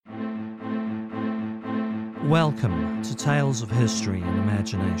Welcome to Tales of History and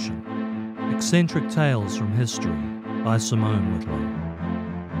Imagination. Eccentric Tales from History by Simone Whitlow.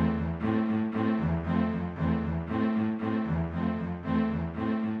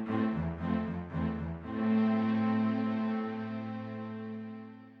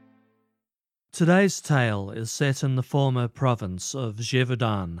 Today's tale is set in the former province of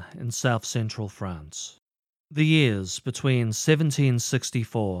Gévaudan in south-central France. The years between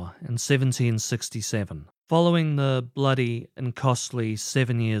 1764 and 1767, following the bloody and costly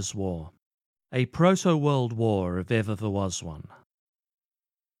 7 Years' War, a proto-world war if ever there was one.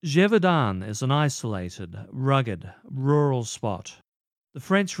 Gévaudan is an isolated, rugged, rural spot. The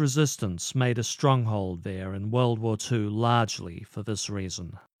French resistance made a stronghold there in World War II largely for this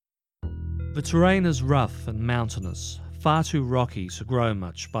reason. The terrain is rough and mountainous, far too rocky to grow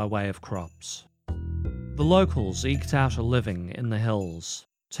much by way of crops. The locals eked out a living in the hills,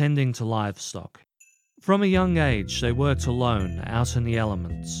 tending to livestock. From a young age they worked alone out in the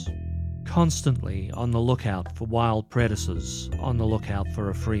elements, constantly on the lookout for wild predators, on the lookout for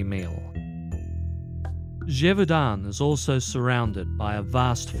a free meal. Gévaudan is also surrounded by a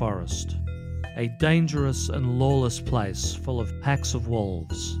vast forest, a dangerous and lawless place full of packs of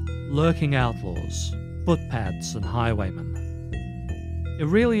wolves, lurking outlaws, footpads and highwaymen. It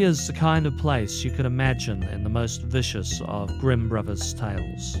really is the kind of place you could imagine in the most vicious of Grimm Brothers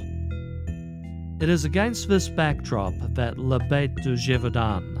tales. It is against this backdrop that La Bête de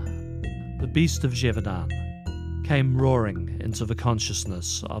Gévaudan, the Beast of Gévaudan, came roaring into the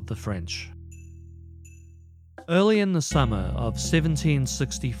consciousness of the French. Early in the summer of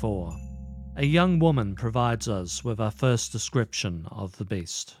 1764, a young woman provides us with our first description of the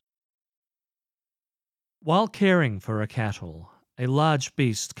beast. While caring for her cattle, a large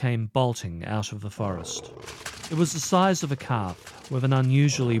beast came bolting out of the forest. It was the size of a calf, with an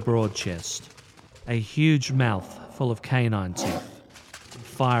unusually broad chest, a huge mouth full of canine teeth, and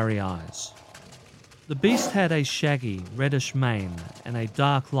fiery eyes. The beast had a shaggy, reddish mane and a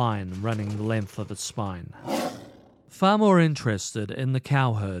dark line running the length of its spine. Far more interested in the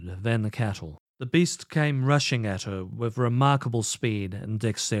cowherd than the cattle, the beast came rushing at her with remarkable speed and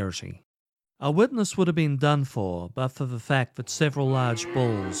dexterity. Our witness would have been done for but for the fact that several large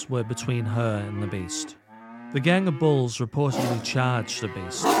bulls were between her and the beast. The gang of bulls reportedly charged the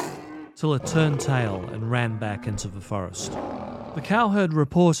beast, till it turned tail and ran back into the forest. The cowherd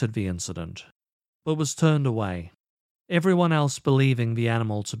reported the incident, but was turned away, everyone else believing the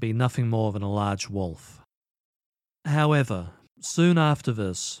animal to be nothing more than a large wolf. However, soon after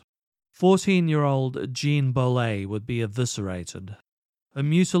this, 14-year-old Jean Bollet would be eviscerated. Her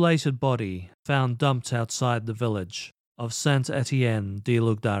mutilated body found dumped outside the village of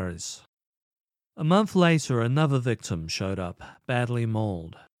Saint-Étienne-de-Lugdaris. A month later, another victim showed up, badly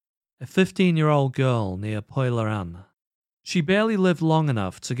mauled. A 15-year-old girl near Puylaurens. She barely lived long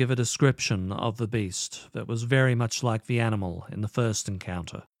enough to give a description of the beast that was very much like the animal in the first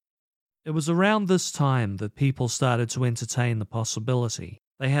encounter. It was around this time that people started to entertain the possibility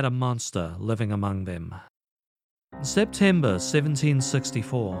they had a monster living among them. In September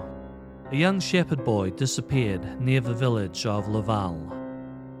 1764, a young shepherd boy disappeared near the village of Laval.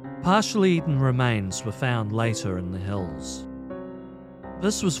 Partially eaten remains were found later in the hills.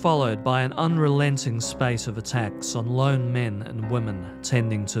 This was followed by an unrelenting spate of attacks on lone men and women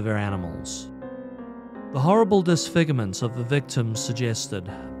tending to their animals. The horrible disfigurement of the victims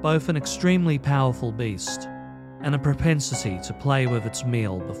suggested both an extremely powerful beast and a propensity to play with its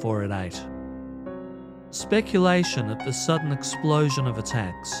meal before it ate. Speculation at the sudden explosion of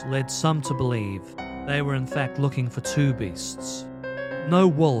attacks led some to believe they were in fact looking for two beasts. No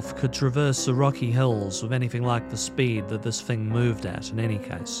wolf could traverse the rocky hills with anything like the speed that this thing moved at in any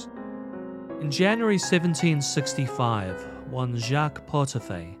case. In January 1765, one Jacques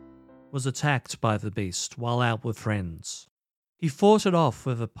Portefeuille was attacked by the beast while out with friends. He fought it off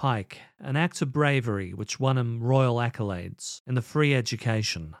with a pike, an act of bravery which won him royal accolades and a free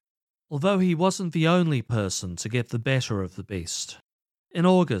education. Although he wasn't the only person to get the better of the beast. In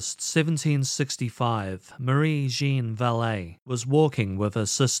August 1765, Marie-Jeanne Vallée was walking with her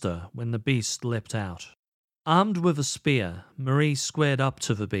sister when the beast leapt out. Armed with a spear, Marie squared up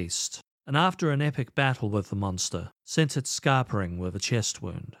to the beast, and after an epic battle with the monster, sent it scarpering with a chest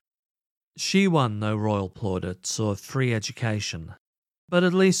wound. She won no royal plaudits or free education, but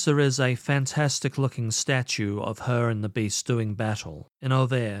at least there is a fantastic-looking statue of her and the beast doing battle in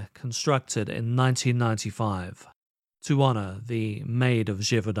Auvers, constructed in 1995, to honour the Maid of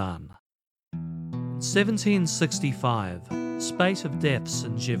Gévaudan. In 1765, the spate of deaths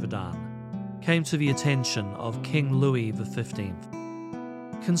in Gévaudan came to the attention of King Louis XV.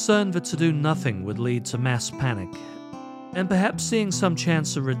 concerned that to do nothing would lead to mass panic, and perhaps seeing some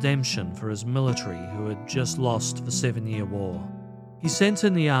chance of redemption for his military who had just lost the 7-Year War. He sent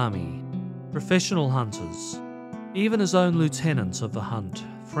in the army, professional hunters, even his own lieutenant of the hunt,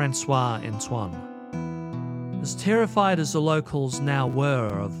 Francois Antoine. As terrified as the locals now were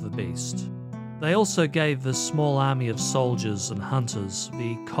of the beast, they also gave this small army of soldiers and hunters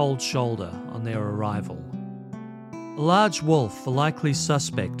the cold shoulder on their arrival. A large wolf, the likely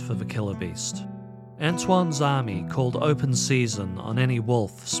suspect for the killer beast, Antoine's army called open season on any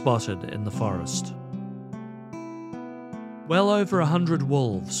wolf spotted in the forest. Well over 100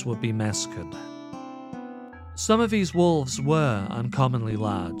 wolves would be massacred. Some of these wolves were uncommonly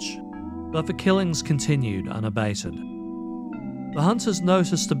large, but the killings continued unabated. The hunters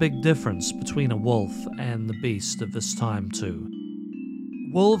noticed a big difference between a wolf and the beast at this time too.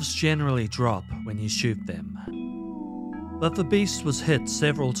 Wolves generally drop when you shoot them, but the beast was hit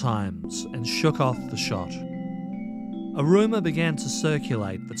several times and shook off the shot. A rumour began to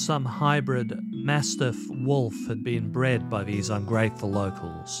circulate that some hybrid mastiff wolf had been bred by these ungrateful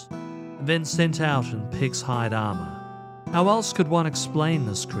locals, and then sent out in pig's hide armour. How else could one explain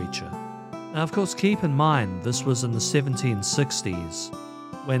this creature? Now, of course, keep in mind this was in the 1760s,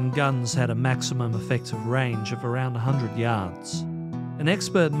 when guns had a maximum effective range of around 100 yards, and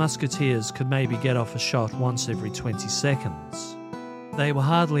expert musketeers could maybe get off a shot once every 20 seconds. They were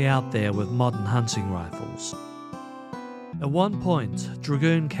hardly out there with modern hunting rifles. At one point,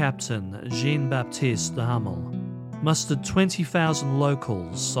 Dragoon Captain Jean-Baptiste de Hummel mustered 20,000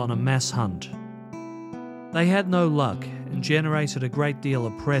 locals on a mass hunt. They had no luck and generated a great deal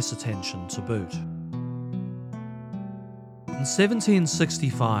of press attention to boot. In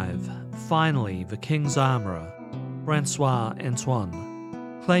 1765, finally the king's armourer, Francois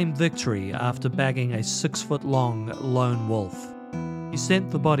Antoine, claimed victory after bagging a 6-foot-long lone wolf. He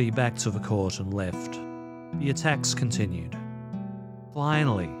sent the body back to the court and left. The attacks continued.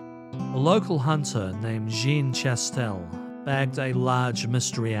 Finally, a local hunter named Jean Chastel bagged a large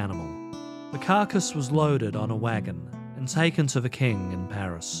mystery animal. The carcass was loaded on a wagon and taken to the king in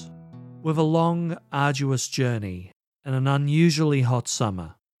Paris. With a long, arduous journey and an unusually hot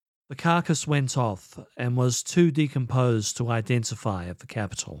summer, the carcass went off and was too decomposed to identify at the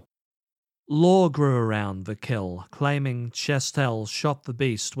capital. Law grew around the kill, claiming Chastel shot the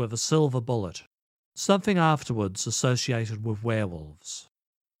beast with a silver bullet, something afterwards associated with werewolves.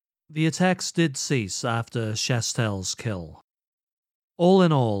 The attacks did cease after Chastel's kill. All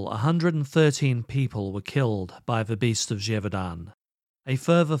in all, 113 people were killed by the Beast of Gévaudan, a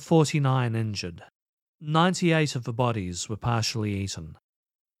further 49 injured. 98 of the bodies were partially eaten.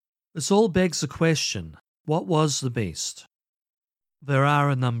 This all begs the question, what was the beast? There are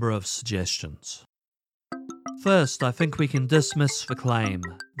a number of suggestions. First, I think we can dismiss the claim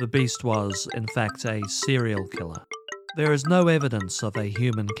the beast was, in fact, a serial killer. There is no evidence of a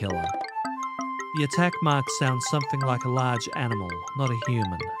human killer. The attack marks sound something like a large animal, not a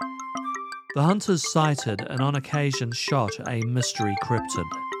human. The hunters sighted and on occasion shot a mystery cryptid,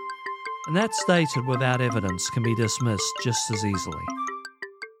 and that stated without evidence can be dismissed just as easily.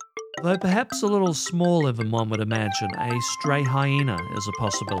 Though perhaps a little smaller than one would imagine, a stray hyena is a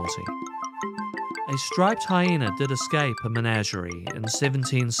possibility. A striped hyena did escape a menagerie in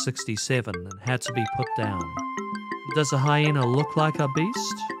 1767 and had to be put down. Does a hyena look like a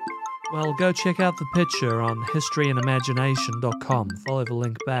beast? Well, go check out the picture on historyandimagination.com, follow the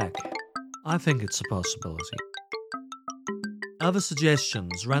link back. I think it's a possibility. Other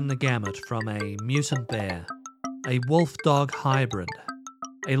suggestions run the gamut from a mutant bear, a wolf-dog hybrid,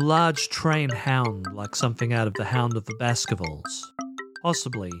 a large trained hound like something out of The Hound of the Baskervilles,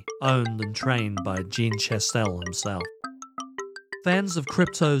 possibly owned and trained by Jean Chastel himself. Fans of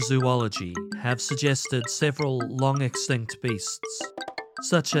cryptozoology have suggested several long-extinct beasts,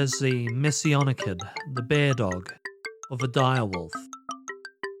 such as the Mesionychid, the bear dog, or the direwolf.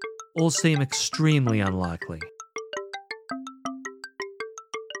 All seem extremely unlikely.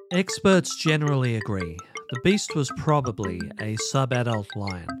 Experts generally agree the beast was probably a sub-adult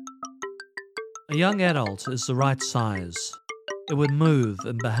lion. A young adult is the right size. It would move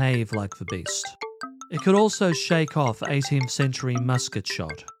and behave like the beast. It could also shake off 18th century musket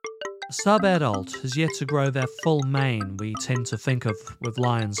shot. A sub-adult has yet to grow that full mane we tend to think of with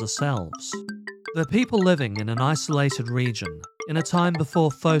lions ourselves. The people living in an isolated region, in a time before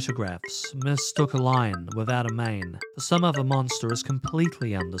photographs mistook a lion without a mane for some other monster is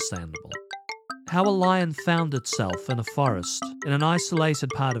completely understandable. How a lion found itself in a forest in an isolated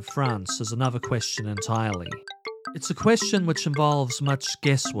part of France is another question entirely. It's a question which involves much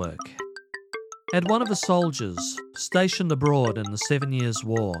guesswork. Had one of the soldiers, stationed abroad in the 7 Years'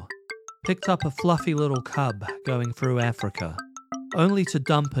 War, picked up a fluffy little cub going through Africa, only to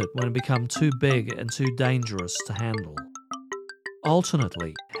dump it when it became too big and too dangerous to handle.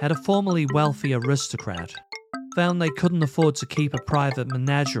 Alternately, had a formerly wealthy aristocrat found they couldn't afford to keep a private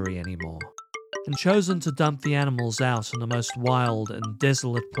menagerie anymore, and chosen to dump the animals out in the most wild and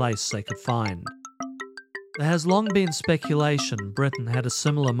desolate place they could find. There has long been speculation Britain had a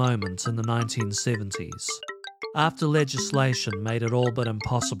similar moment in the 1970s, after legislation made it all but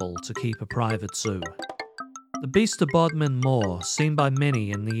impossible to keep a private zoo. The beast of Bodmin Moor, seen by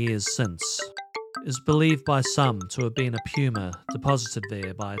many in the years since, is believed by some to have been a puma deposited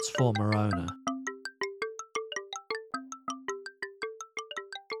there by its former owner.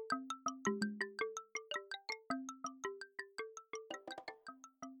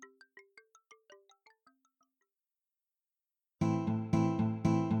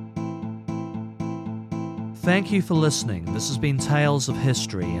 Thank you for listening. This has been Tales of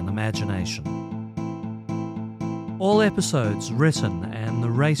History and Imagination. All episodes written and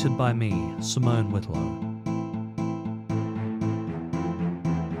narrated by me, Simone Whitlow.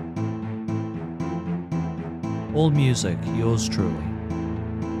 All music, yours truly.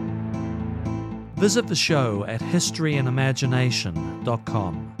 Visit the show at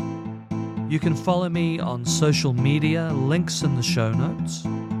historyandimagination.com. You can follow me on social media, links in the show notes,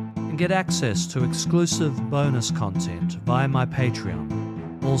 and get access to exclusive bonus content via my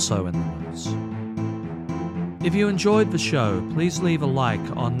Patreon, also in the notes. If you enjoyed the show, please leave a like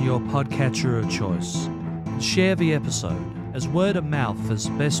on your podcatcher of choice and share the episode, as word of mouth is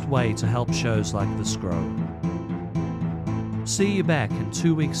the best way to help shows like this grow. See you back in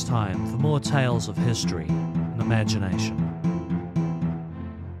 2 weeks' time for more tales of history and imagination.